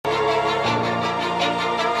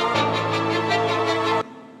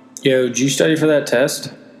Yo, did you study for that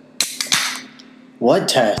test? What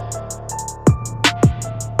test?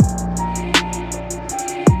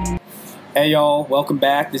 Hey y'all, welcome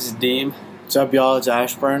back. This is Deem. What's up, y'all? It's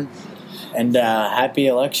Ashburn. And happy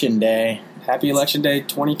election day. Happy Election Day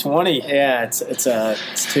 2020. Yeah, it's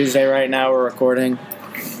Tuesday right now. We're recording.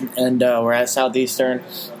 And we're at Southeastern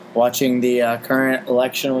watching the current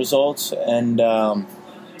election results. And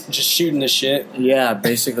Just shooting the shit. yeah,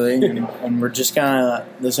 basically. and we're just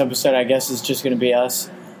this episode, I guess, is just going to be us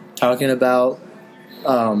talking about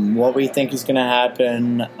what we think is going to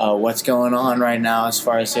happen, what's going on right now as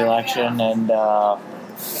far as the election, and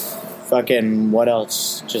fucking what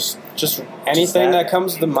else? Just Anything that. that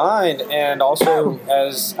comes to mind. And also,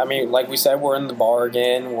 like we said, we're in the bar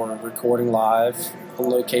again. We're recording live on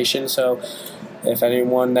location. So if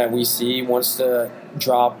anyone that we see wants to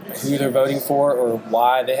drop who they're voting for or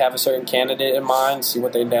why they have a certain candidate in mind, see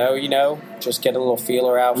what they know, just get a little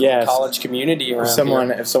feeler out from the college community around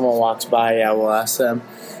here. If someone walks by, yeah, we'll ask them.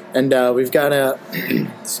 And we've got an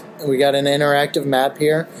interactive map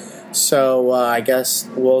here, so I guess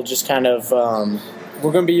we'll just kind of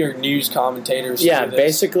We're going to be your news commentators. yeah, through this.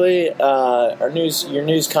 basically your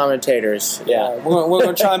news commentators. Yeah. We're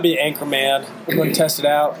going to try and be Anchorman. We're going to test it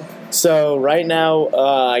out. So right now,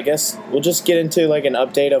 I guess we'll just get into like an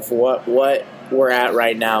update of what we're at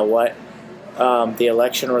right now, what the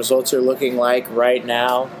election results are looking like right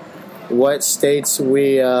now, what states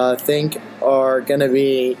we think are going to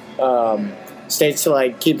be states to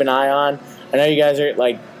like keep an eye on. I know you guys are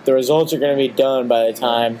like the results are going to be done by the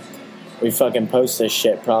time we fucking post this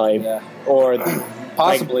shit, probably, Yeah. or.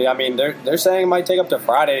 Possibly. They're saying it might take up to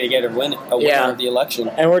Friday to get a winner of the election.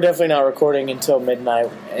 And we're definitely not recording until midnight,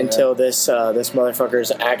 until this motherfucker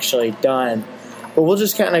is actually done. But we'll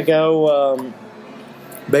just kind of go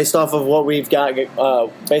based off of what we've got,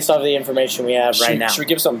 based off of the information we have right now. Should we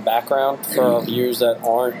give some background for our viewers that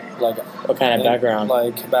aren't like What kind of background?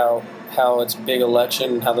 like about how it's a big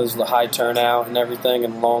election, how there's the high turnout and everything,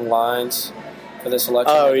 and long lines for this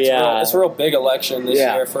election? Oh, It's a real big election this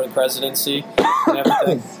year for the presidency and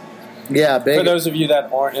everything. Yeah, big. For those of you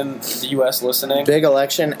that aren't in the U.S. listening. Big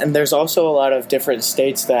election, and there's also a lot of different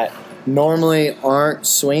states that normally aren't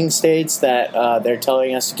swing states that they're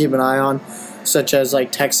telling us to keep an eye on, such as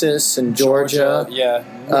like Texas and Georgia.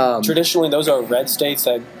 Yeah. Traditionally, those are red states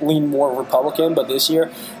that lean more Republican, but this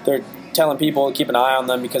year they're telling people to keep an eye on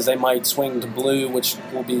them because they might swing to blue, which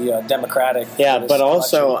will be Democratic. Yeah, but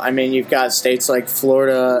also, you've got states like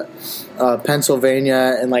Florida,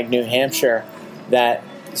 Pennsylvania, and like New Hampshire that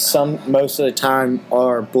most of the time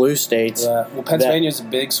are blue states. Yeah. Well, Pennsylvania is a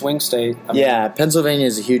big swing state. Pennsylvania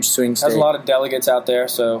is a huge swing state. Has a lot of delegates out there,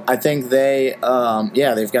 so I think they've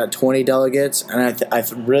got 20 delegates, and I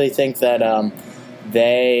really think that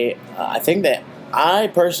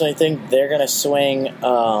I personally think they're gonna swing.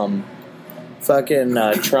 Trump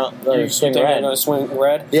you swing think red. they're going to swing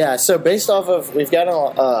red? Yeah, so based off of, we've got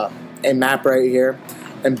a map right here,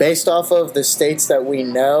 and based off of the states that we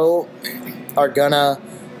know are gonna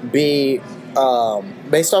be,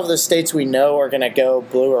 based off of the states we know are gonna go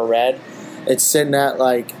blue or red, it's sitting at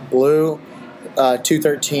like blue,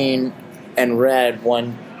 213, and red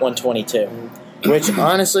 122, which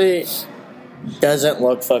honestly doesn't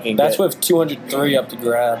look fucking That's good. with 203 up to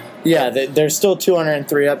grab. Yeah, there's still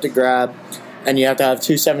 203 up to grab, and you have to have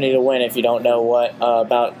 270 to win if you don't know what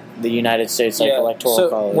about the United States Electoral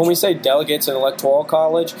College. When we say delegates in Electoral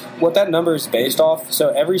College, what that number is based off, so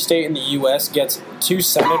every state in the U.S. gets 2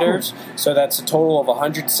 senators, so that's a total of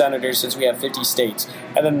 100 senators since we have 50 states.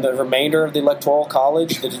 And then the remainder of the Electoral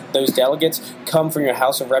College, those delegates, come from your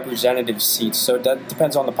House of Representatives seats, so that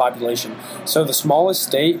depends on the population. So the smallest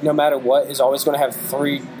state, no matter what, is always going to have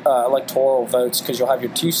 3 electoral votes because you'll have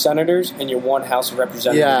your 2 senators and your 1 House of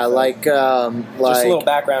Representatives. Yeah, just a little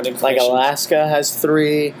background information. Like Alaska has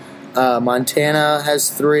 3, Montana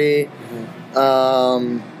has 3.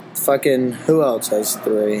 Fucking who else has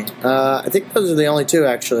 3? I think those are the only 2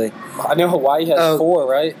 actually. I know Hawaii has 4,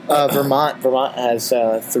 right? Vermont has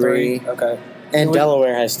 3. Okay. And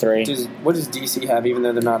Delaware has 3. What does DC have, even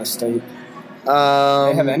though they're not a state?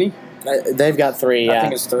 They They have any? They've got 3. Yeah, I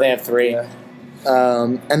think it's 3. They have 3. Yeah.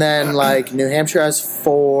 And then like New Hampshire has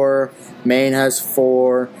 4. Maine has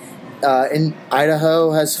 4. And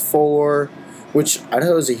Idaho has 4. Which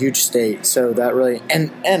Idaho is a huge state, so that really and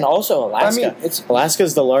also Alaska.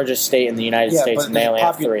 Alaska's the largest state in the United States, and they only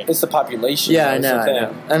have 3. It's the population. Yeah, I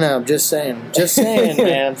know. I'm just saying, man.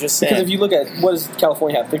 I'm just saying. Because if you look at what does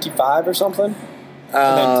California have, 55 or something,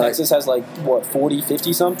 and then Texas has 40,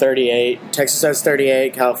 50 something. 38. Texas has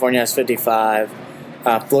 38. California has 55.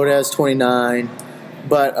 Florida has 29.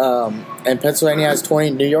 but and Pennsylvania has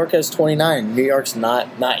 20. New York has 29. New York's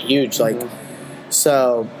not huge, like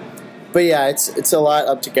so. But yeah, it's a lot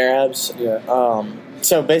up to grabs. Yeah.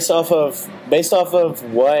 So based off of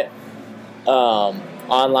what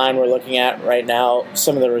online we're looking at right now,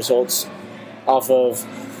 some of the results off of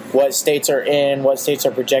what states are in, what states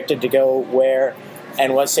are projected to go where,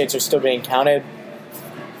 and what states are still being counted.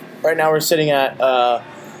 Right now we're sitting at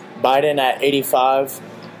Biden at 85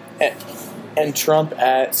 and Trump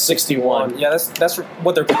at 61. Yeah, that's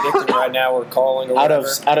what they're predicting right now. We're calling or out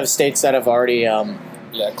whatever. of states that have already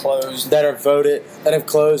closed. that have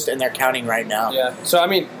closed, and they're counting right now. Yeah. So I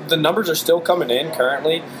mean, the numbers are still coming in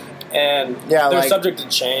currently, and they're subject to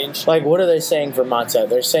change. Like, what are they saying Vermont's at?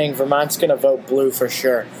 They're saying Vermont's going to vote blue for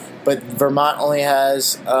sure, but Vermont only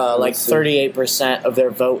has 38% of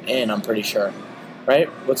their vote in. I'm pretty sure. Right?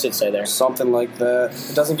 What's it say there? Something like that.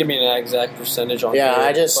 It doesn't give me an exact percentage on.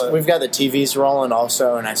 Yeah, we've got the TVs rolling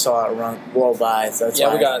also, and I saw it roll by. So that's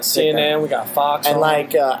we got CNN, we got Fox, and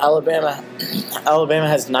Alabama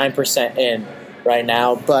has 9% in right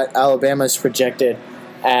now, but Alabama's projected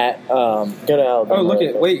at go to Alabama.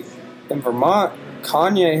 Oh, wait, in Vermont,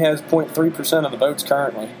 Kanye has 0.3% of the votes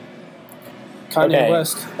currently. Kanye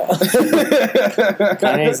West.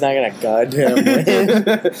 Kanye's not gonna goddamn win.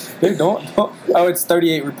 Dude, don't. Oh, it's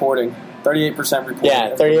 38 reporting. 38% reporting.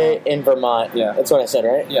 Yeah, 38 in Vermont. Yeah, that's what I said,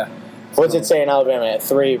 right? Yeah. What's it say in Alabama? At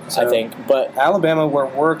 3, I think. But Alabama, where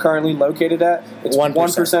we're currently located at, it's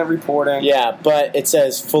 1% reporting. Yeah, but it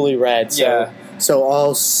says fully red. So So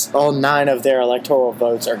all 9 of their electoral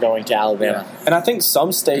votes are going to Alabama. Yeah. And I think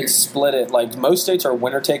some states split it. Like, most states are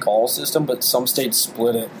winner-take-all system, but some states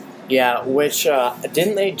split it. Yeah, which,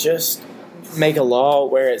 didn't they just make a law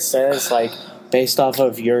where it says, like, based off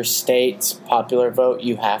of your state's popular vote,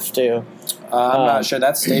 you have to? I'm not sure.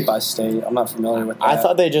 That's state by state. I'm not familiar with that. I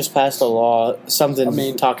thought they just passed a law,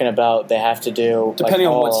 talking about they have to do, depending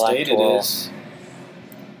like, on what state it is.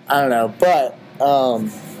 I don't know, but...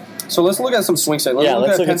 so let's look at some swing states.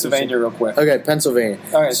 Let's look at Pennsylvania real quick. Okay, Pennsylvania.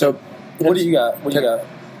 All right, so what do you got? What do you got?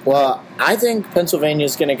 Well, I think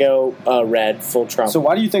Pennsylvania's going to go red, full Trump. So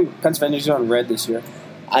why do you think Pennsylvania's going red this year?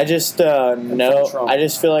 I just I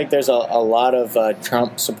just feel like there's a lot of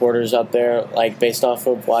Trump supporters up there, like based off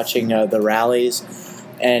of watching the rallies,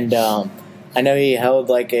 and I know he held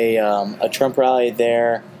like a Trump rally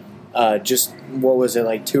there. Just what was it,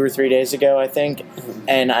 like 2 or 3 days ago, I think. Mm-hmm.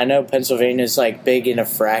 And I know Pennsylvania's like big into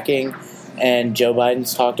fracking, and Joe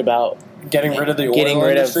Biden's talked about getting rid of the oil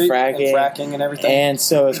industry, fracking and everything. And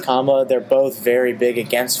so is Kamala. They're both very big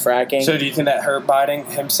against fracking. So do you think that hurt Biden,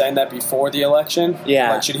 him saying that before the election?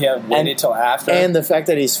 Yeah. Like, should he have waited till after? And the fact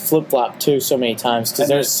that he's flip-flopped too so many times, because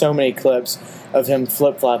there's so many clips of him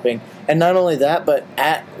flip-flopping. And not only that, but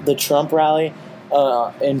at the Trump rally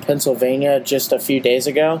in Pennsylvania just a few days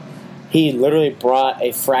ago, he literally brought a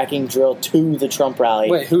fracking drill to the Trump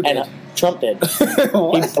rally. Wait, who did? And Trump did. He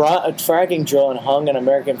brought a fracking drill and hung an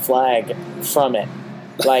American flag from it,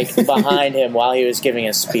 like, behind him while he was giving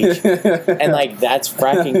a speech. And, like, that's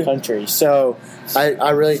fracking country. So I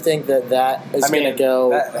really think that is going to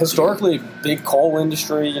go... historically, big coal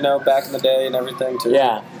industry, back in the day and everything, too.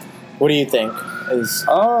 Yeah. What do you think?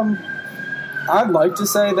 I'd like to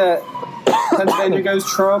say that Pennsylvania goes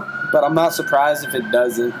Trump, but I'm not surprised if it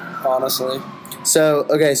doesn't, honestly. So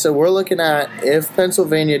we're looking at if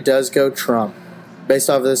Pennsylvania does go Trump, based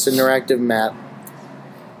off of this interactive map.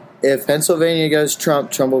 If Pennsylvania goes Trump,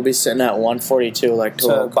 Trump will be sitting at 142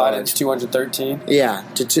 electoral college. Biden's 213? Yeah,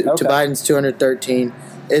 to Biden's 213.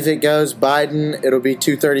 If it goes Biden, it'll be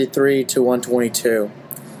 233 to 122.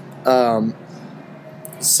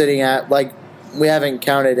 Sitting at, like, we haven't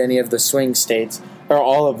counted any of the swing states, or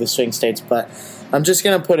all of the swing states, but I'm just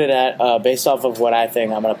going to put it at, based off of what I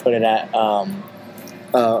think, I'm going to put it at,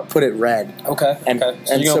 put it red. Okay.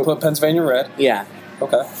 So you're going to put Pennsylvania red? Yeah.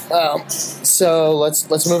 Okay. So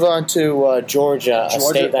let's move on to Georgia, a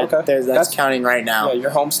state that's counting right now. Yeah,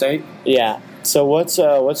 your home state. Yeah. So what's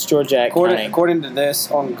Georgia at counting? According to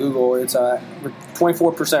this on Google, it's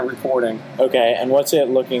 24% reporting. Okay, and what's it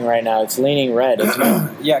looking right now? It's leaning red, isn't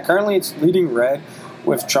it? Yeah, currently it's leading red,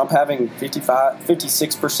 with Trump having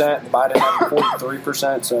 56%, Biden having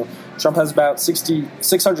 43%. So Trump has about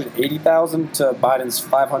 680,000 to Biden's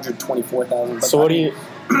 524,000. So what do you...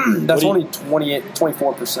 That's only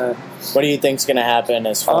 24%. What do you think's going to happen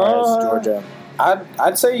as far as Georgia?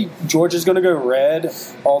 I'd say Georgia's going to go red,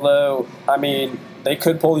 although, I mean, they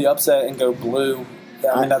could pull the upset and go blue.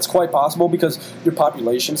 I mean, that's quite possible because your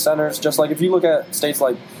population centers, just like if you look at states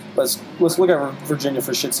like let's look at Virginia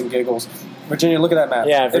for shits and giggles. Virginia, look at that map.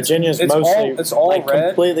 Yeah, Virginia's mostly it's all like red.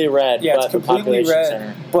 completely red. Yeah, but it's completely the population red.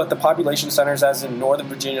 center. But the population centers, as in Northern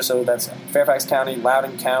Virginia, so that's Fairfax County,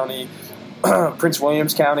 Loudoun County, Prince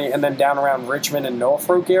Williams County, and then down around Richmond and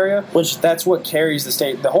Norfolk area. That's what carries the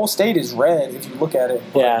state. The whole state is red if you look at it.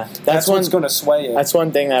 Yeah, that's what's going to sway it. That's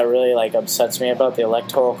one thing that really like upsets me about the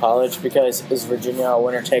Electoral College, because is Virginia a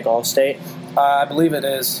winner-take-all state? I believe it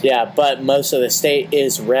is. Yeah, but most of the state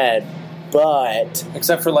is red, but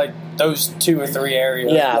except for like those 2 or 3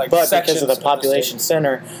 areas. Yeah, like but because of the population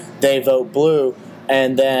center, they vote blue,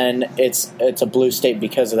 and then it's a blue state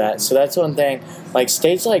because of that. So that's one thing. Like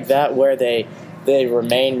states like that where they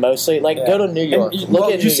remain mostly go to New York.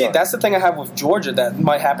 Look at New York. That's the thing I have with Georgia that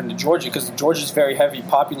might happen to Georgia, because Georgia's very heavy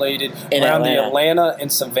populated around the Atlanta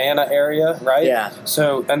and Savannah area, right? Yeah.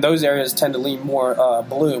 So and those areas tend to lean more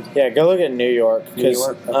blue. Yeah, go look at New York.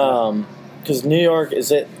 Because New York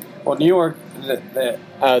is it. Well, New York, they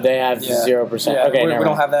have 0%. Yeah, okay, we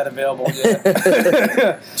don't have that available yet.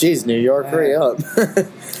 Jeez, New York, hurry up.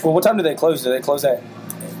 Well, what time do they close? Do they close at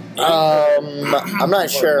 8? I'm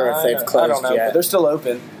not sure if they've closed I don't know, yet. but they're still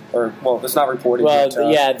open. Or, well, it's not reported yet.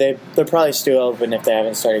 Well, yeah, they're probably still open if they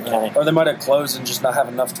haven't started counting. Or they might have closed and just not have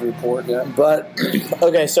enough to report yet. But,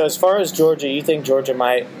 okay, so as far as Georgia, you think Georgia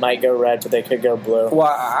might go red, but they could go blue? Well,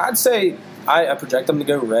 I'd say I project them to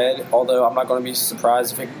go red, although I'm not going to be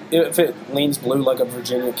surprised if it leans blue like a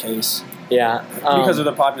Virginia case. Yeah. Because of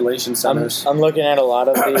the population centers. I'm looking at a lot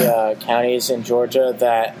of the counties in Georgia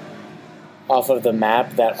that, off of the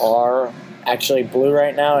map, that are actually blue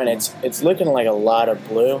right now, and it's looking like a lot of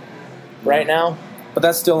blue right now. But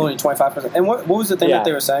that's still only 25%. And what was the thing that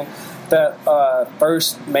they were saying? That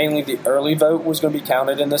first, mainly the early vote was going to be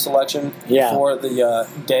counted in this election before the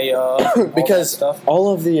day of. Because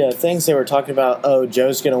all of the things they were talking about,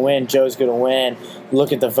 Joe's going to win,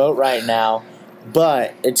 look at the vote right now.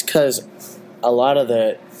 But it's because a lot of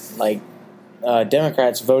the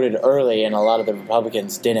Democrats voted early and a lot of the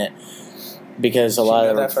Republicans didn't. Because a lot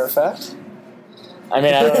of that for a fact? I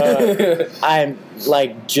mean, I don't know. I'm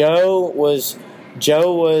like Joe was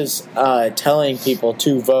telling people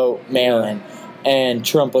to vote mail-in, and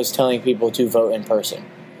Trump was telling people to vote in person.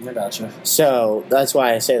 I gotcha. So that's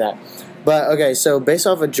why I say that. But okay, so based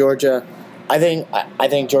off of Georgia, I think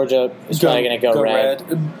Georgia is probably going to go red.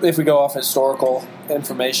 If we go off historical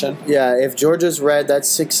information. Yeah, if Georgia's red, that's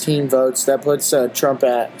 16 votes. That puts Trump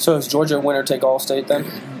at. So is Georgia a winner-take-all state then?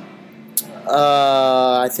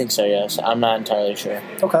 I think so. Yes, I'm not entirely sure.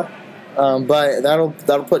 Okay. But that'll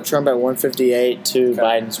put Trump at 158 to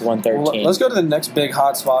Biden's 113. Well, let's go to the next big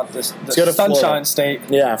hotspot. This Sunshine Florida. State.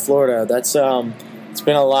 Yeah, Florida. That's it's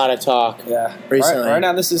been a lot of talk. Yeah. Recently. Right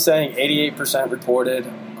now, this is saying 88% reported.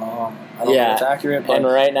 I don't know if it's accurate, but and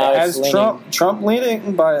right now it has Trump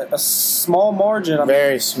leading by a small margin.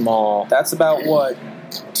 Very small. That's about what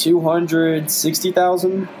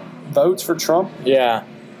 260,000 votes for Trump. Yeah.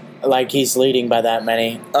 Like he's leading by that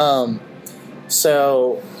many.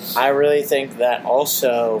 So I really think that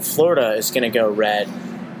also Florida is going to go red.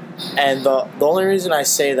 And the only reason I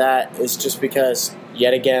say that is just because,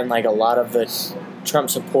 yet again, like a lot of the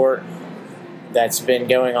Trump support that's been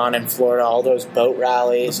going on in Florida, all those boat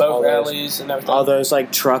rallies. And everything. All those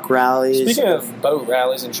like truck rallies. Speaking of boat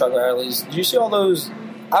rallies and truck rallies, do you see all those?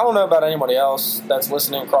 I don't know about anybody else that's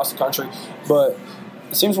listening across the country, but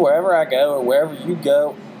it seems wherever I go or wherever you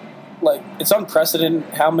go, like, it's unprecedented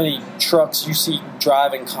how many trucks you see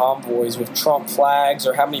driving convoys with Trump flags,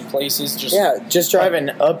 or how many places just... Yeah, just driving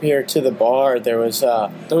up here to the bar, there was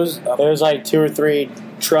like 2 or 3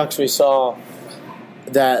 trucks we saw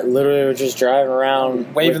that literally were just driving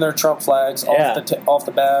around... Waving their Trump flags off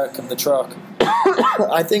the back of the truck.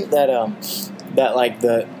 I think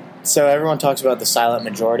that, so everyone talks about the silent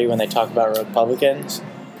majority when they talk about Republicans.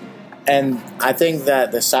 And I think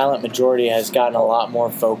that the silent majority has gotten a lot more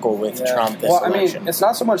vocal with Trump this election. I mean, it's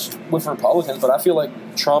not so much with Republicans, but I feel like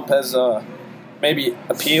Trump has maybe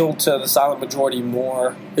appealed to the silent majority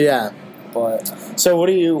more. Yeah. But so what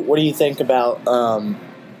do you think about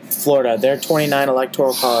Florida? Their 29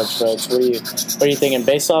 electoral college votes. What are you thinking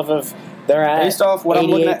based off of based off what I'm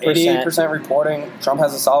looking at, 88% reporting, Trump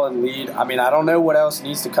has a solid lead. I mean, I don't know what else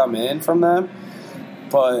needs to come in from them.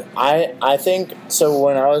 But I think so.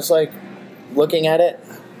 When I was like looking at it,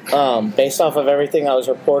 based off of everything that was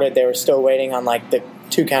reported, they were still waiting on like the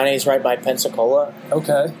 2 counties right by Pensacola.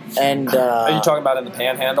 Okay. And are you talking about in the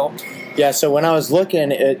Panhandle? Yeah. So when I was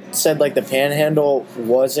looking, it said like the Panhandle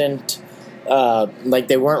wasn't like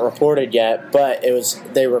they weren't reported yet, but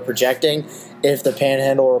they were projecting if the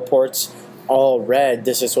Panhandle reports all red,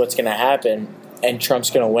 this is what's going to happen. and Trump's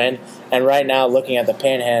going to win. And right now, looking at the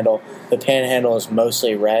Panhandle is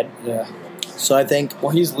mostly red. Yeah. So I think,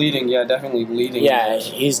 Well, he's leading. Yeah, definitely leading. yeah,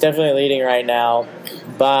 he's definitely leading right now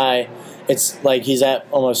by, it's like he's at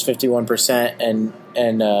almost 51%, and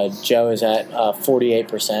Joe is at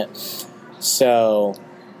 48%. So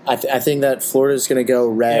I think that Florida's going to go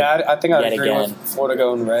red. Yeah, I think I yet agree again. with Florida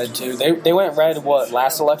going red too. They went red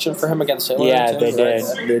last election for him against Hillary? Yeah, too, they right?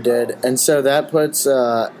 did. They did. And so that puts,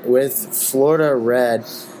 with Florida red,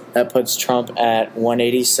 that puts Trump at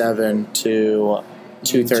 187 to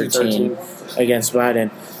 213 against Biden.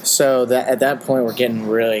 So that at that point, we're getting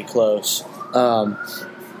really close. So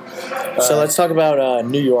let's talk about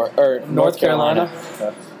New York or North Carolina.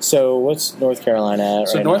 Okay. So what's North Carolina at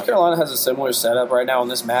So right North now? Carolina has a similar setup right now on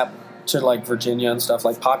this map to like Virginia and stuff.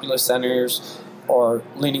 Like populous senators are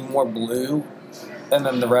leaning more blue, and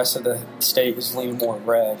then the rest of the state is leaning more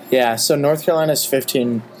red. Yeah, so North Carolina's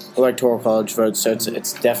 15 electoral college votes, so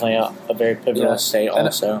it's definitely a very pivotal state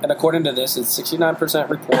also. And according to this, it's 69%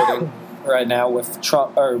 reporting right now with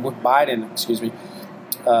Trump or with Biden. Excuse me.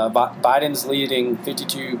 Biden's leading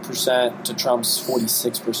 52% to Trump's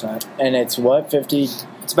 46%. And it's what, 50,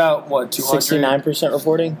 It's about what 200. 69%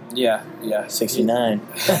 reporting? Yeah. 69.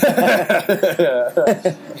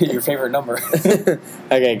 Your favorite number.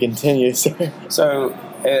 Okay, continue, sir. So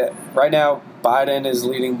right now, Biden is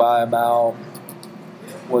leading by about,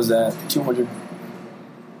 what was that 200?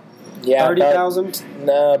 Yeah, 30,000?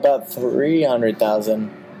 No, about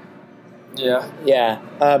 300,000. Yeah. Yeah,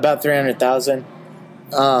 about 300,000.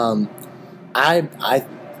 I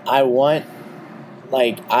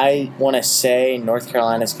want to say North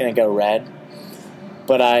Carolina's going to go red,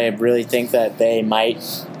 but I really think that they might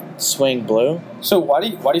swing blue. So why do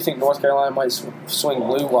you think North Carolina might swing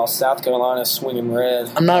blue while South Carolina is swinging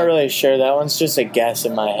red? I'm not really sure. That one's just a guess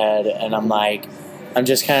in my head, and I'm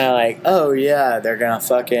just kind of like, oh yeah, they're gonna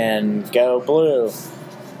fucking go blue.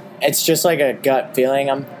 It's just like a gut feeling.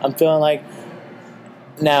 I'm feeling like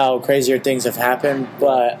now crazier things have happened,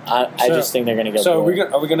 but I just think they're gonna go. So blue.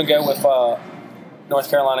 are we gonna go with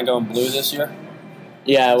North Carolina going blue this year?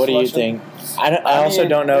 Yeah, what do you selection? think? I also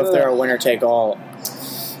don't know if they're a winner take all.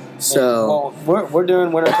 So well, we're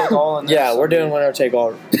doing winner take all. In this. yeah, we're doing winner take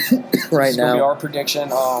all right This is gonna be now. our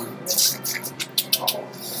prediction.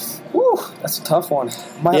 Whew, that's a tough one.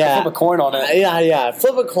 Might have to flip a coin on it. Yeah.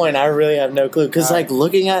 Flip a coin. I really have no clue because like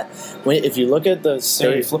looking at if you look at the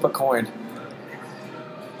Siri, state flip a coin.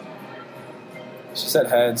 She said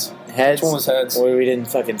heads. heads, Which one was heads? Well, we didn't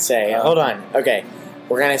fucking say. Hold on. Okay,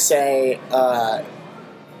 we're gonna say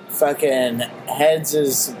fucking heads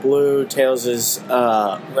is blue, tails is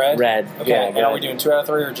Red. Red. Okay. Yeah, And are we red. doing 2 out of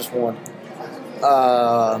 3 or just one?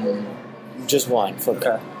 Just one. Flip it.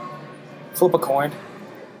 Okay. Flip a coin.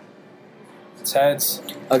 It's heads.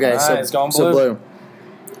 Okay, Alright, it's going so blue.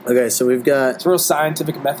 Okay, so we've got. It's a real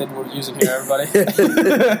scientific method we're using here, everybody.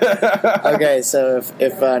 Okay, so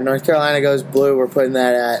if North Carolina goes blue, we're putting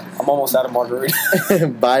that I'm almost out of margarita. at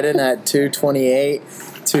Biden at 228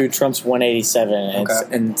 to Trump's 187,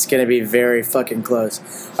 and it's going to be very fucking close.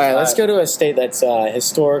 All right, let's go to a state that's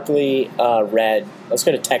historically red. Let's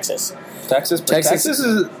go to Texas. Texas is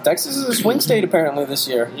a swing state apparently this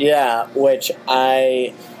year. Yeah, which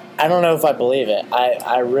I don't know if I believe it.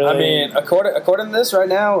 I really. I mean, according to this right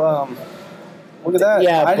now, look at that.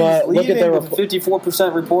 Yeah, Biden's but look at their leading with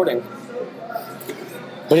 54% reporting.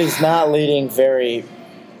 but he's not leading very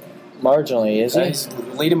marginally, is he? He's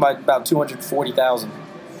leading by about 240,000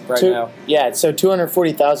 right now. Yeah, so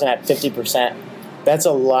 240,000 at 50%. That's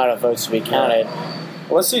a lot of votes to be counted.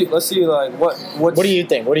 Let's see. Like what do you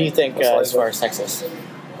think? What do you think What's as far as Texas?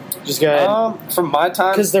 Just go ahead. From my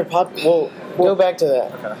time, Because their go back to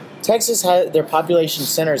that. Okay. Texas their population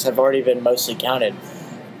centers have already been mostly counted.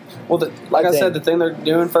 well, like I said, the thing they're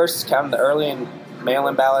doing first is counting the early and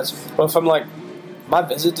mail-in ballots. But from like my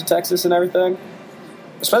visit to Texas and everything,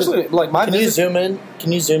 especially like my Can visit.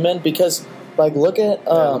 you zoom in? Because like look at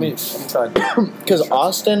let me try. because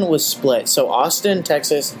Austin was split. So Austin,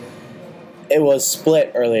 Texas, it was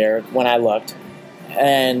split earlier when I looked,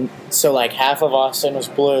 and so like half of Austin was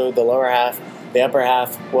blue, the lower half, the upper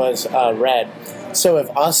half was red. So if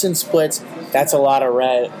Austin splits, that's a lot of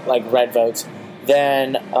red votes.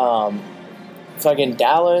 Then fucking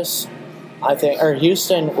Dallas, I think, or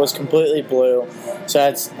Houston was completely blue, so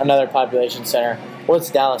that's another population center. What's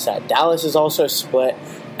Dallas at? Dallas is also split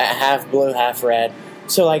at half blue, half red.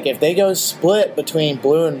 So like if they go split between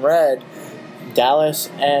blue and red, Dallas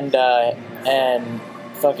and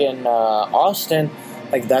fucking Austin,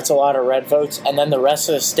 like that's a lot of red votes, and then the rest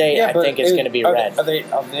of the state, I think, is going to be red.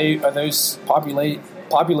 Are those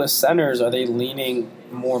populous centers, are they leaning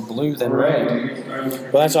more blue than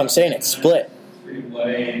red? Well, that's what I'm saying. It's split.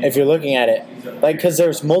 If you're looking at it, like, because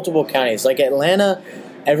there's multiple counties. Like Atlanta,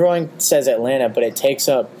 everyone says Atlanta, but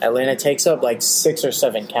Atlanta takes up like 6 or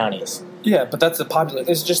 7 counties. Yeah, but that's the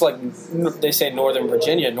population. It's just like they say Northern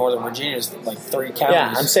Virginia. Northern Virginia is like 3 counties.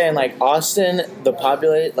 Yeah, I'm saying like Austin,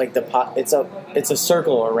 it's a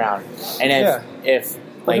circle around, and if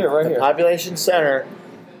like right the here. population center,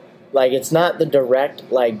 like it's not the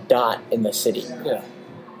direct like dot in the city. Yeah.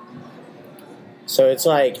 So it's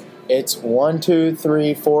like it's 1, 2,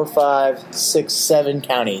 3, 4, 5, 6, 7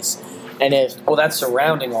 counties, and that's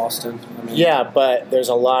surrounding Austin. I mean, yeah, but there's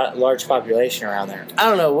a large population around there. I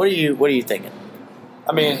don't know. What are you thinking?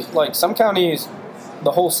 I mean, like some counties,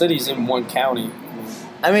 the whole city's in one county.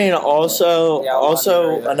 I mean, also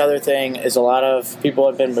area. another thing is a lot of people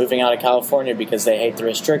have been moving out of California because they hate the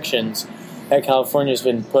restrictions that California's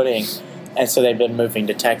been putting, and so they've been moving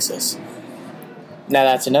to Texas. Now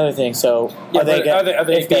that's another thing. So are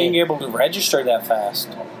they being able to register that fast?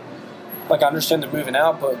 Like I understand they're moving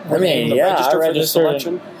out, but I mean, I registered for this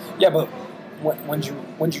election. Yeah, but when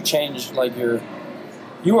you change like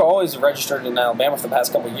you were always registered in Alabama for the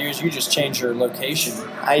past couple of years. You just changed your location.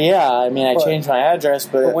 I changed my address,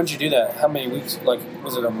 but when did you do that? How many weeks? Like,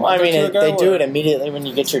 was it a month? I mean, or two ago, they do it immediately when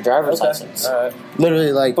you get your driver's license. All right.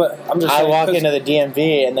 Literally, like, but I'm just I saying, walk into the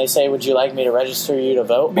DMV and they say, "Would you like me to register you to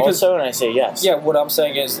vote?" Also, and I say yes. Yeah, what I'm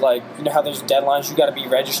saying is like, you know how there's deadlines. You got to be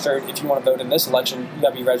registered if you want to vote in this election. You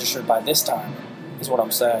got to be registered by this time. Is what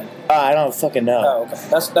I'm saying. I don't fucking know. Oh, okay.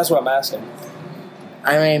 That's what I'm asking.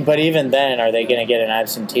 I mean, but even then, are they going to get an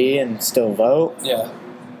absentee and still vote? Yeah.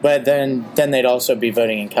 But then they'd also be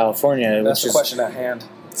voting in California. That's the question at hand.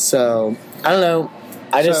 So, I don't know.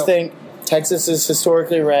 I just think Texas is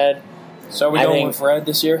historically red. So are we going with red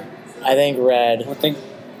this year? I think red. We think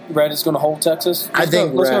red is going to hold Texas? Let's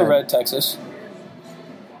go red, Texas.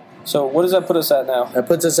 So what does that put us at now? That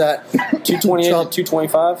puts us at 228 to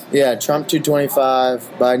 225? Yeah, Trump 225,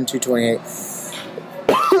 Biden 228.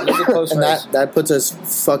 And that puts us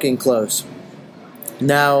fucking close.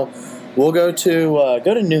 Now, we'll go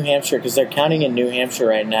to New Hampshire because they're counting in New Hampshire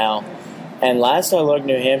right now. And last I looked,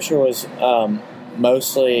 New Hampshire was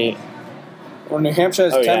mostly... Well, New Hampshire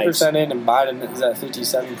has 10% in and Biden is at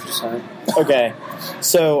 57%. Okay.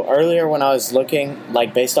 So earlier when I was looking,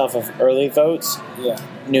 like based off of early votes,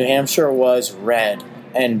 New Hampshire was red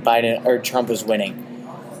and Trump was winning.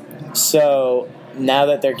 So... now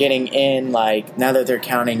that they're getting in, now that they're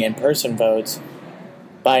counting in-person votes,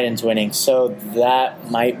 Biden's winning. So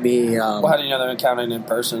that might be... well, how do you know they're counting in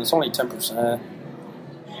person? It's only 10%.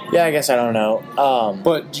 Yeah, I guess I don't know.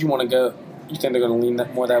 But do you want to go... You think they're going to lean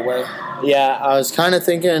more that way? Yeah, I was kind of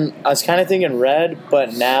thinking red,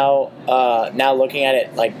 but now looking at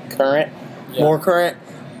it more current,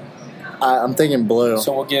 I'm thinking blue.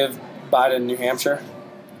 So we'll give Biden New Hampshire?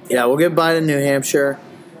 Yeah, we'll give Biden New Hampshire.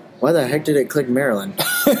 Why the heck did it click Maryland?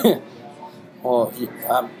 Well,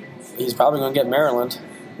 he's probably going to get Maryland.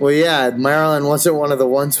 Well, yeah, Maryland wasn't one of the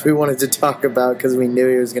ones we wanted to talk about because we knew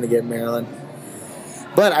he was going to get Maryland.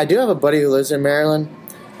 But I do have a buddy who lives in Maryland,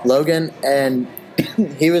 Logan, and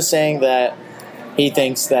he was saying that he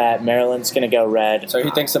thinks that Maryland's going to go red. So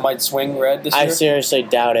he thinks it might swing red this year? I seriously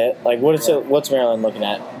doubt it. Like, what's Maryland looking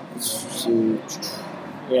at?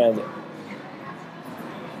 Yeah.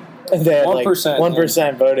 They had 1%.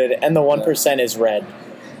 1% voted, and the 1% is red.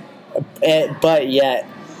 But yet,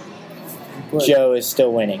 Joe is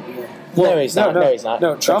still winning. Well, no, he's not. No, he's not.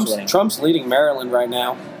 No, Trump's leading Maryland right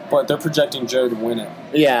now, but they're projecting Joe to win it.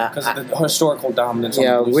 Yeah. Because of the historical dominance.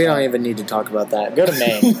 Yeah, we don't even need to talk about that. Go to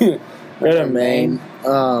Maine. Go to Maine.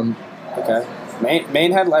 Okay.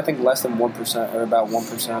 Maine had, I think, less than 1%, or about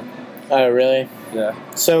 1%. Oh, really? Yeah.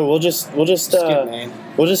 So we'll just skip Maine.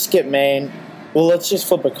 We'll just skip Maine. Well, let's just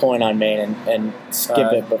flip a coin on Maine and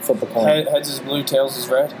skip it, but flip a coin. Heads is blue, tails is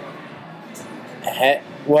red?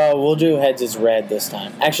 Well, we'll do heads is red this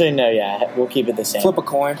time. Actually, no, yeah, we'll keep it the same. Flip a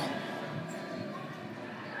coin.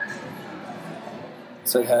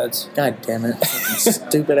 Say heads. God damn it.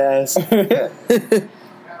 Stupid ass.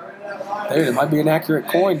 Dude, it might be an accurate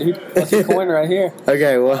coin, dude. That's a coin right here.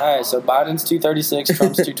 Okay, well. All right, so Biden's 236,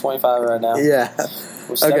 Trump's 225 right now. Yeah.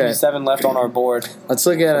 With 77 left on our board. Let's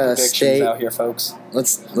look at a state out here, folks.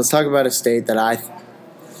 Let's talk about a state that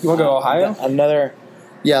You want to go Ohio?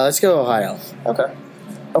 Yeah, let's go Ohio. Okay.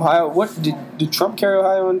 Ohio. What did Trump carry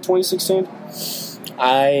Ohio in 2016?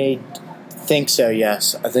 I think so.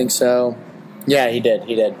 Yes, I think so. Yeah, he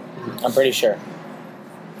did. I'm pretty sure.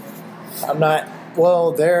 I'm not.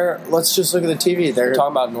 Well, let's just look at the TV. We're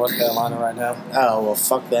talking about North Carolina right now. Oh, well,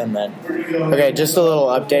 fuck them then. Okay, just a little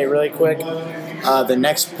update really quick. The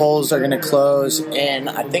next polls are going to close in,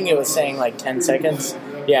 I think it was saying like 10 seconds.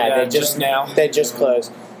 Yeah, they just now. They just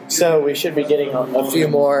closed. So we should be getting a few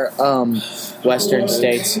more Western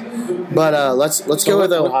states. But let's go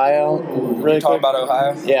with Ohio really Talk quick. about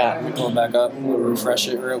Ohio? Yeah. We're going back up. We'll refresh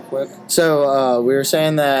it real quick. So we were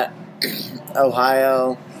saying that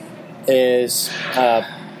Ohio is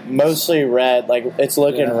mostly red. Like, it's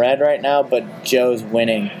looking red right now, but Joe's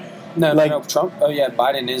winning. No, Trump. Oh, yeah,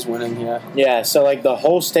 Biden is winning, yeah. Yeah, so, like, the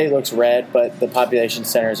whole state looks red, but the population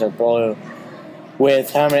centers are blue.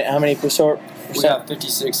 With how many percent? We got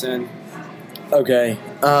 56 in. Okay.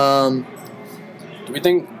 Do we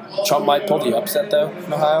think Trump might pull the upset, though,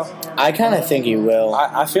 in Ohio? I kind of think he will.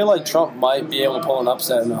 I feel like Trump might be able to pull an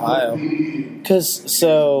upset in Ohio. Because,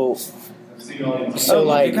 so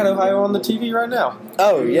like... You got Ohio on the TV right now.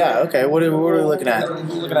 Oh, yeah, okay. What are we looking at? We're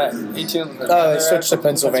looking at 18. Oh, it switched to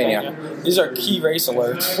Pennsylvania. These are key race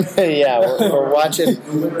alerts. Yeah, we're watching.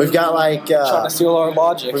 We've got, like... trying to steal our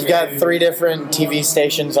logic. We've got 3 different TV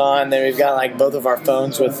stations on. Then we've got, like, both of our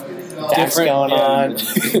phones with facts going on.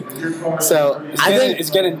 So, it's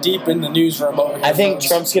getting deep in the newsroom. I think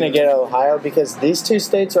Trump's going to get Ohio because these 2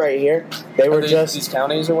 states right here, they were just... These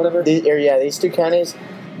counties or whatever? These 2 counties...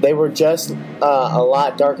 They were just a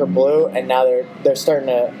lot darker blue, and now they're starting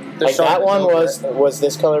to that one was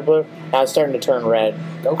this color blue. Now it's starting to turn red.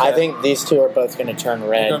 Okay. I think these 2 are both going to turn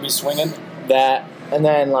red. They're going to be swinging. That and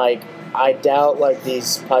then like I doubt like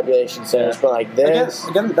these population centers, but like this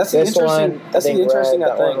again that's the interesting. That's the interesting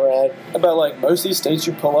thing about like most of these states.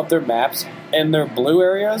 You pull up their maps, and their blue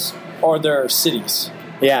areas are their cities.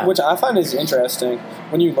 Yeah, which I find is interesting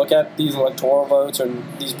when you look at these electoral votes and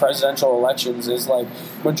these presidential elections. Is like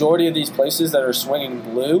majority of these places that are swinging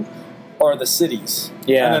blue are the cities.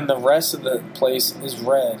 Yeah, and then the rest of the place is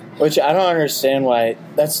red. Which I don't understand why.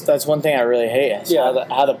 That's one thing I really hate. Is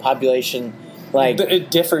how the population. Like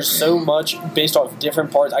it differs so much based off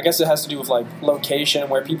different parts. I guess it has to do with like location,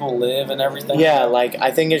 where people live, and everything. Yeah, like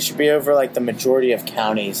I think it should be over like the majority of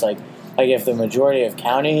counties. Like if the majority of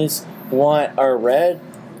counties are red,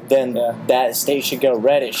 then that state should go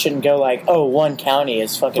red. It shouldn't go like, oh, one county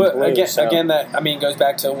is fucking blue. Again, that goes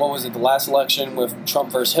back to what was it? The last election with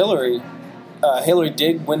Trump versus Hillary. Hillary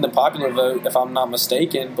did win the popular vote, if I'm not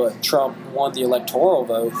mistaken, but Trump won the electoral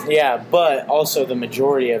vote. Yeah, but also the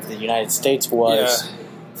majority of the United States was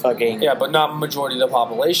fucking... Yeah, but not majority of the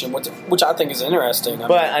population, which I think is interesting.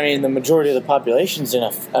 I mean, the majority of the population's in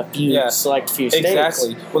a few select few states.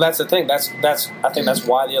 Exactly. Well, that's the thing. I think that's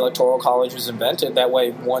why the Electoral College was invented. That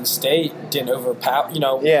way, one state didn't overpower.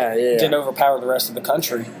 Didn't overpower the rest of the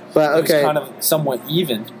country. But it was kind of somewhat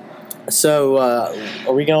even. So,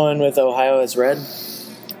 are we going with Ohio as red?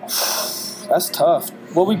 That's tough.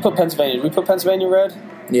 Well, we put Pennsylvania. Did we put Pennsylvania red?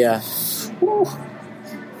 Yeah. Woo.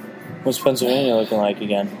 What's Pennsylvania looking like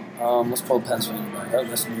again? Let's pull Pennsylvania red. Oh,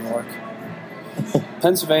 that's New York.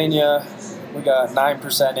 Pennsylvania, we got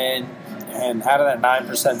 9% in, and out of that 9%,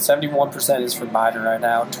 71% is for Biden right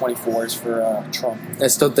now. 24% is for Trump. I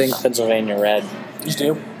still think Pennsylvania red. You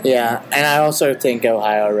do? Yeah, and I also think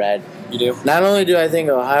Ohio red. You do? Not only do I think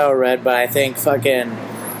Ohio red, but I think fucking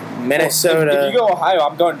Minnesota. Well, if you go Ohio,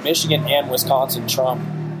 I'm going Michigan and Wisconsin Trump.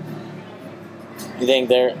 You think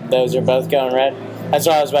those are both going red? That's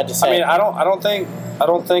what I was about to say. I mean, I don't think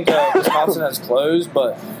Wisconsin has closed,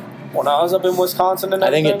 but when I was up in Wisconsin and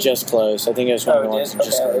everything, I think it just closed. I think it was one of the ones that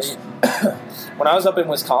just closed. When I was up in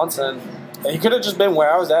Wisconsin, he could have just been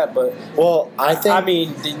where I was at, but I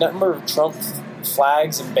mean, the number of Trump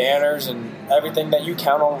flags and banners and everything that you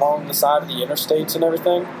count on along the side of the interstates and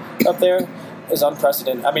everything up there is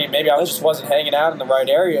unprecedented. I mean, maybe I just wasn't hanging out in the right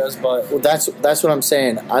areas, but that's what I'm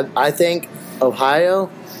saying. I think Ohio,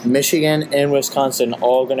 Michigan, and Wisconsin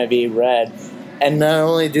all going to be red. And not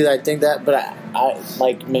only do I think that, but I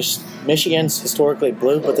like Michigan's historically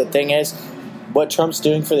blue. But the thing is, what Trump's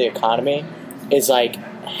doing for the economy is like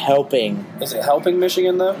helping. Is it helping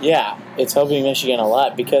Michigan though? Yeah, it's helping Michigan a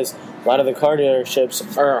lot because a lot of the car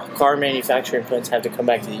dealerships or car manufacturing plants have to come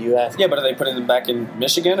back to the U.S. Yeah, but are they putting them back in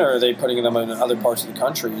Michigan or are they putting them in other parts of the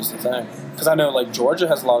country is the thing? Because I know, like, Georgia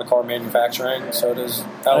has a lot of car manufacturing, so does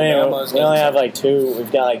Alabama. We only have, like, 2.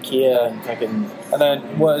 We've got, like, Kia and fucking... And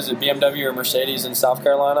then, what is it, BMW or Mercedes in South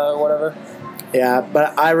Carolina or whatever? Yeah,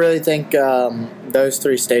 but I really think those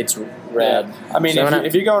 3 states red. Yeah. I mean, so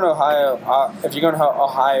if you're going to Ohio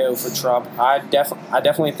for Trump, I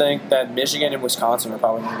definitely think that Michigan and Wisconsin are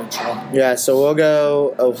probably going to get Trump. Yeah, so we'll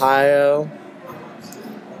go Ohio,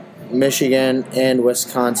 Michigan, and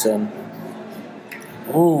Wisconsin.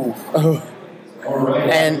 Ooh.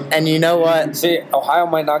 And you know what? See, Ohio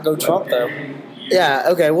might not go Trump though. Yeah,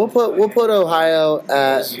 okay. We'll put Ohio at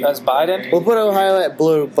As Biden? we'll put Ohio at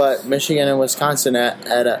blue, but Michigan and Wisconsin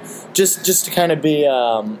at just to kind of be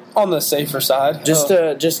On the safer side. just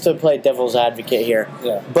to play devil's advocate here.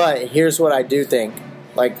 Yeah. But here's what I do think,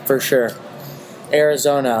 like for sure,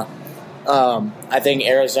 Arizona. I think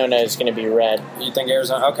Arizona is going to be red. You think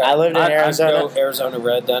Arizona? Okay. I lived in Arizona. I'd go Arizona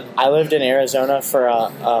red then. I lived in Arizona for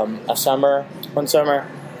one summer,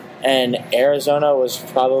 and Arizona was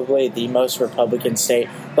probably the most Republican state.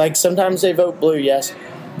 Like, sometimes they vote blue, yes,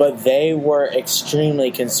 but they were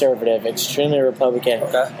extremely conservative, extremely Republican,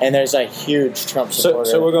 Okay. and there's a huge Trump supporter.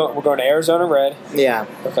 So we're going to Arizona red. Yeah,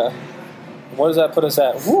 Okay. What does that put us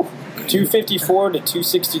at? Woo! 254 to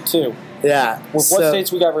 262. yeah. What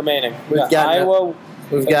states we got remaining? We We've got got Iowa,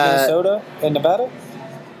 we've and got- Minnesota, and Nevada?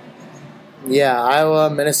 Yeah, Iowa,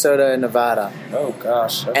 Minnesota, and Nevada. Oh,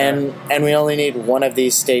 gosh. Okay. And we only need one of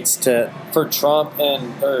these states to... For Trump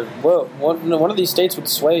one of these states would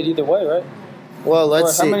sway it either way, right? Well,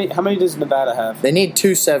 let's Or see. how many does Nevada have? They need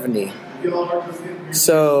 270.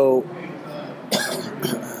 So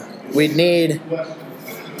we'd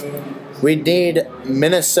need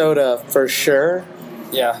Minnesota for sure.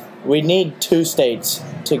 Yeah. We need two states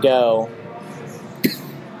to go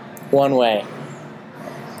one way.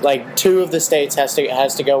 Like, two of the states has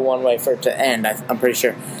to go one way for it to end. I'm pretty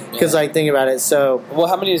sure. Because, like, think about it. So Well,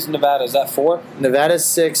 how many is Nevada? Is that 4? Nevada's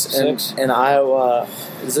 6, Six. and Iowa.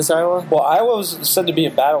 Is this Iowa? Well, Iowa was said to be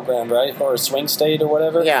a battleground, right? Or a swing state or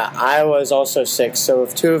whatever? Yeah, Iowa is also 6. So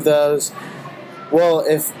if two of those, well,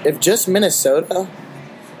 if just Minnesota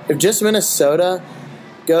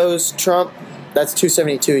goes Trump, that's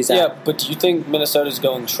 272. He's out. Yeah, but do you think Minnesota's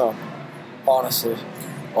going Trump? Honestly.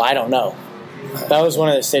 Well, I don't know. That was one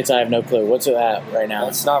of the states I have no clue. What's it at right now?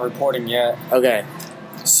 It's not reporting yet. Okay,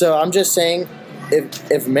 so I'm just saying,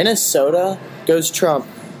 if Minnesota goes Trump,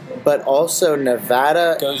 but also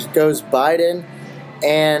Nevada goes Biden,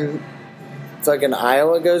 and fucking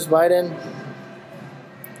Iowa goes Biden.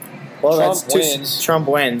 Well, Trump that's wins. Trump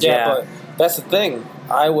wins. Yeah, Yeah, but that's the thing.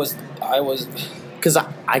 I was. because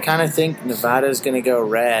I kind of think Nevada's going to go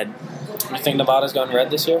red. You think Nevada's going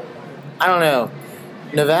red this year? I don't know.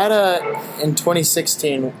 Nevada in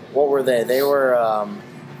 2016, what were they? They were I'm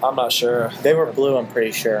not sure. they were blue. I'm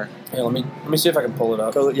pretty sure. Here, let me see if I can pull it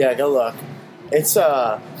up. Go look. It's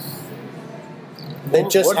They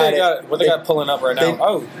just what had they got? What they got pulling up right now? they-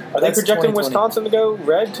 Are they that's projecting 2020. Wisconsin to go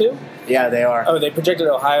red too? Yeah, they are. Oh, they projected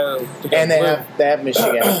Ohio to go And blue. they have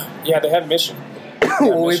Michigan. Yeah, they have Michigan.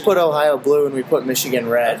 Well, we put Ohio blue and we put Michigan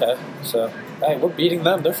red. Okay, so hey, we're beating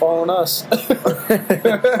them. They're following us.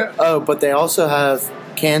 Oh, but they also have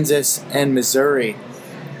Kansas and Missouri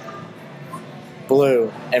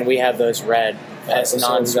blue, and we have those red as Let's see what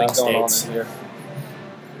we non-swing got going on states. in here.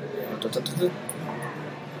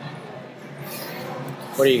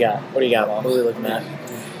 What do you got? What are we looking at?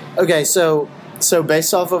 Okay, so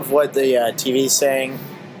based off of what the TV's saying,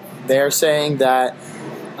 they're saying that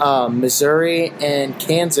Missouri and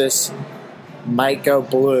Kansas might go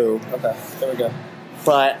blue, Okay, there we go.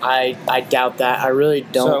 but I doubt that. I really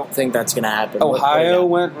don't So, think that's going to happen. What do you Ohio got?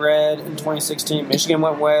 went red in 2016. Michigan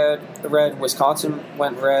went red. Wisconsin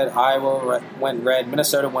went red. Iowa went red.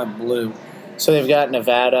 Minnesota went blue. So they've got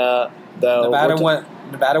Nevada, though.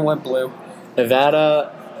 Nevada went blue.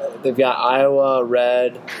 Nevada. They've got Iowa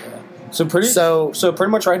red. So pretty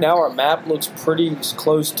much right now our map looks pretty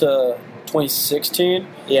close to 2016,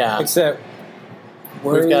 Yeah. except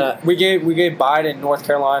We've got- we gave Biden North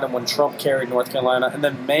Carolina when Trump carried North Carolina, and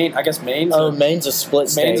then Maine. I guess Maine's Maine's a split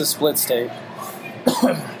state. Maine's a split state.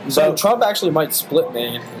 So But- Trump actually might split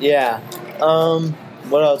Maine. Yeah.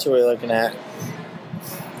 What else are we looking at?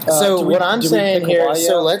 So do we- what I'm do we saying pick here. Hawaii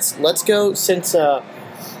So out? let's go since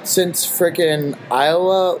frickin'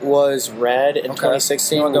 Iowa was red in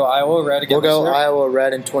 2016. You want to go Iowa red again? We'll go this year? Iowa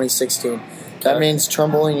red in 2016. That Okay. means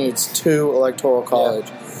Trump only needs 2 electoral college.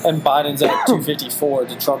 And Biden's at 254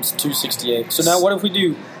 to Trump's 268. So now what if we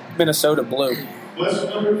do Minnesota blue?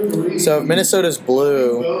 So if Minnesota's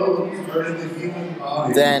blue,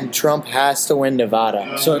 then Trump has to win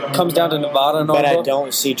Nevada. So it comes down to Nevada and But I Oklahoma?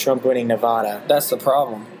 don't see Trump winning Nevada. That's the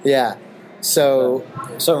problem. Yeah. So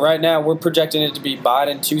So right now we're projecting it to be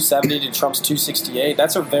Biden 270 to Trump's 268.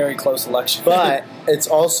 That's a very close election. but it's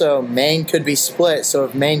also Maine could be split. So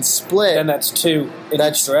if Maine's split, and that's 2 in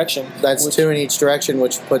That's- each direction. that's which, 2 in each direction,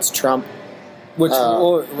 which puts Trump. Which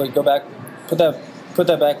wait, go back. Put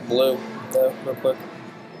that back blue, real quick.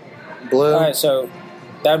 Blue. All right, so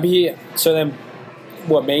that'd be then.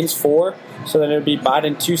 What Maine's 4? So then it'd be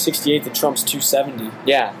Biden 268 to Trump's 270.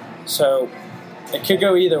 Yeah. So it could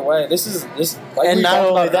go either way. This. Like And we not talked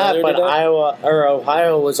only about that, earlier but today.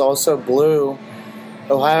 Ohio was also blue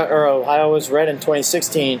Ohio was red in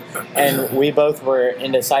 2016, and we both were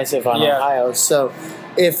indecisive on Yeah. Ohio. So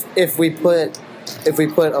if we put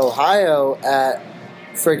Ohio at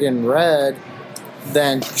friggin' red,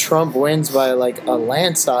 then Trump wins by like a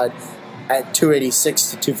landslide at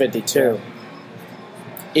 286 to 252,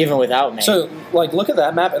 even without me. So, like, look at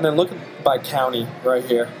that map, and then look by county right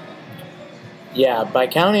here, Yeah, by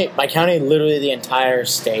county, literally the entire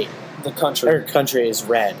state the country. or country is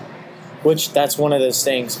red, which that's one of those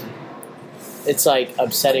things. It's like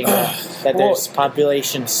upsetting that there's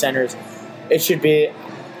population centers. It should be.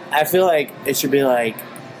 I feel like it should be like.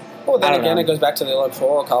 Well, then I don't again, know. it goes back to the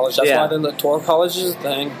electoral college. That's Yeah. why the electoral college is a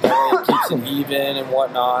thing. That way it keeps it even and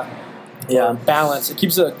whatnot. Yeah. Balance. It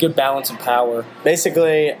keeps a good balance of power.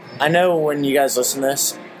 Basically, I know when you guys listen to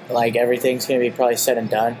this, like everything's going to be probably said and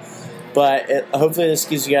done, but hopefully this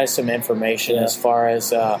gives you guys some information Yeah. as far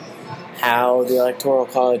as how the electoral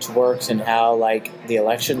college works and how like the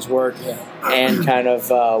elections work, and kind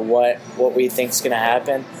of what we think's going to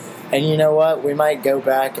happen. And you know what? We might go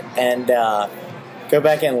back and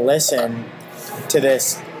listen to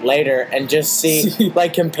this later and just see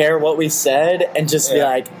like compare what we said and just be Yeah.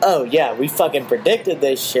 like, oh yeah, we fucking predicted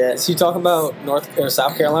this shit. Is he talking about North or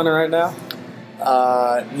South Carolina right now?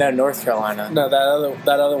 No, North Carolina. No, that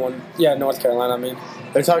other one. Yeah, North Carolina. I mean,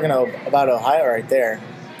 They're talking about Ohio right there.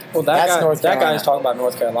 well, That's North that Carolina. guy's talking about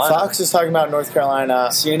North Carolina. Fox is talking about North Carolina.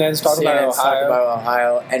 CNN's talking about CNN's Ohio. talking about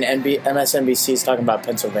Ohio, and MSNBC is talking about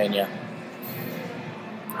Pennsylvania.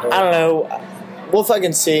 I don't know. We'll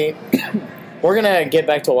fucking see. We're gonna get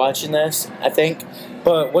back to watching this. I think.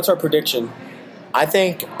 But what's our prediction? I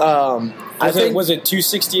think. Was it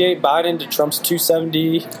 268 Biden to Trump's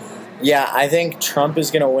 270? Yeah, I think Trump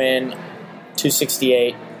is gonna win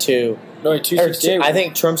 268 to. No, 268. I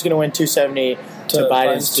think Trump's gonna win 270 to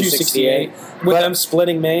Biden's 268. With But- them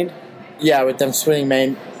splitting Maine. Yeah, with them splitting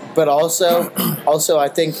Maine, but also I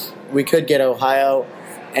think we could get Ohio,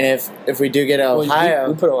 and if we do get Ohio,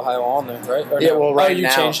 we put Ohio on there, right? Or yeah. no? Well, right you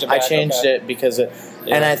now changed it I back, changed okay. it because of,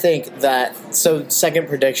 Yeah. and I think that second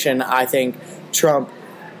prediction, I think Trump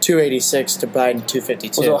 286 to Biden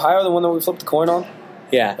 252. Was Ohio the one that we flipped the coin on?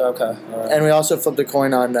 Yeah, Okay. All right. and we also flipped a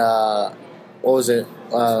coin on what was it,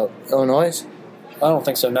 Illinois? I don't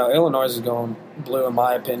think so. No, Illinois is going blue in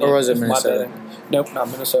my opinion. Or was it It's my Minnesota? betting. Nope,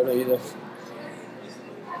 not Minnesota either.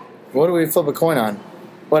 What do we flip a coin on?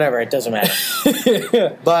 Whatever, it doesn't matter.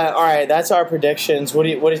 But all right, that's our predictions. Do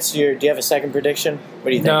you have a second prediction?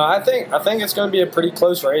 What do you think? No, I think it's going to be a pretty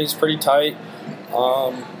close race, pretty tight.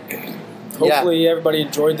 Hopefully everybody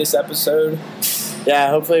enjoyed this episode. Yeah,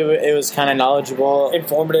 hopefully it was kind of knowledgeable.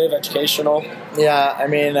 Informative, educational. Yeah, I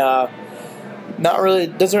mean, not really.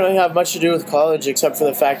 Doesn't really have much to do with college, except for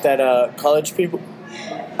the fact that college people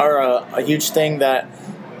are a huge thing that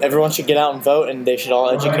everyone should get out and vote, and they should all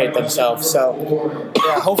educate themselves. So,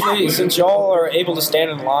 Yeah, hopefully, since y'all are able to stand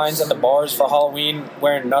in lines at the bars for Halloween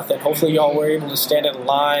wearing nothing, hopefully y'all were able to stand in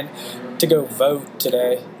line to go vote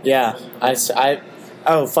today. yeah,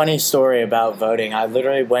 funny story about voting. I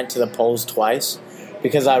literally went to the polls twice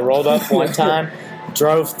because I rolled up one time,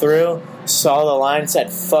 drove through, saw the line,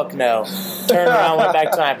 said "fuck no," turned around, went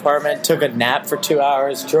back to my apartment, took a nap for 2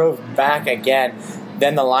 hours, drove back again.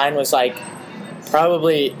 Then the line was like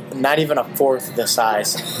probably not even a fourth the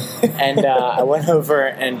size, and I went over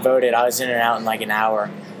and voted. I was in and out in like an hour,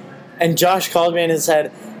 and Josh called me and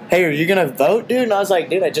said, "Hey, are you gonna vote, dude?" And I was like,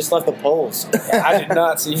 "Dude, I just left the polls." I did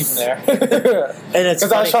not see him there. And it's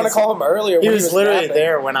Because I was funny trying to call him earlier. He when was literally napping.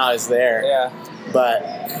 there when I was there. Yeah.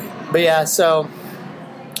 But yeah, so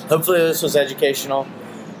hopefully this was educational.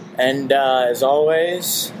 And as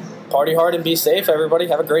always, Party hard and be safe, everybody.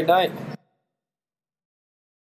 Have a great night.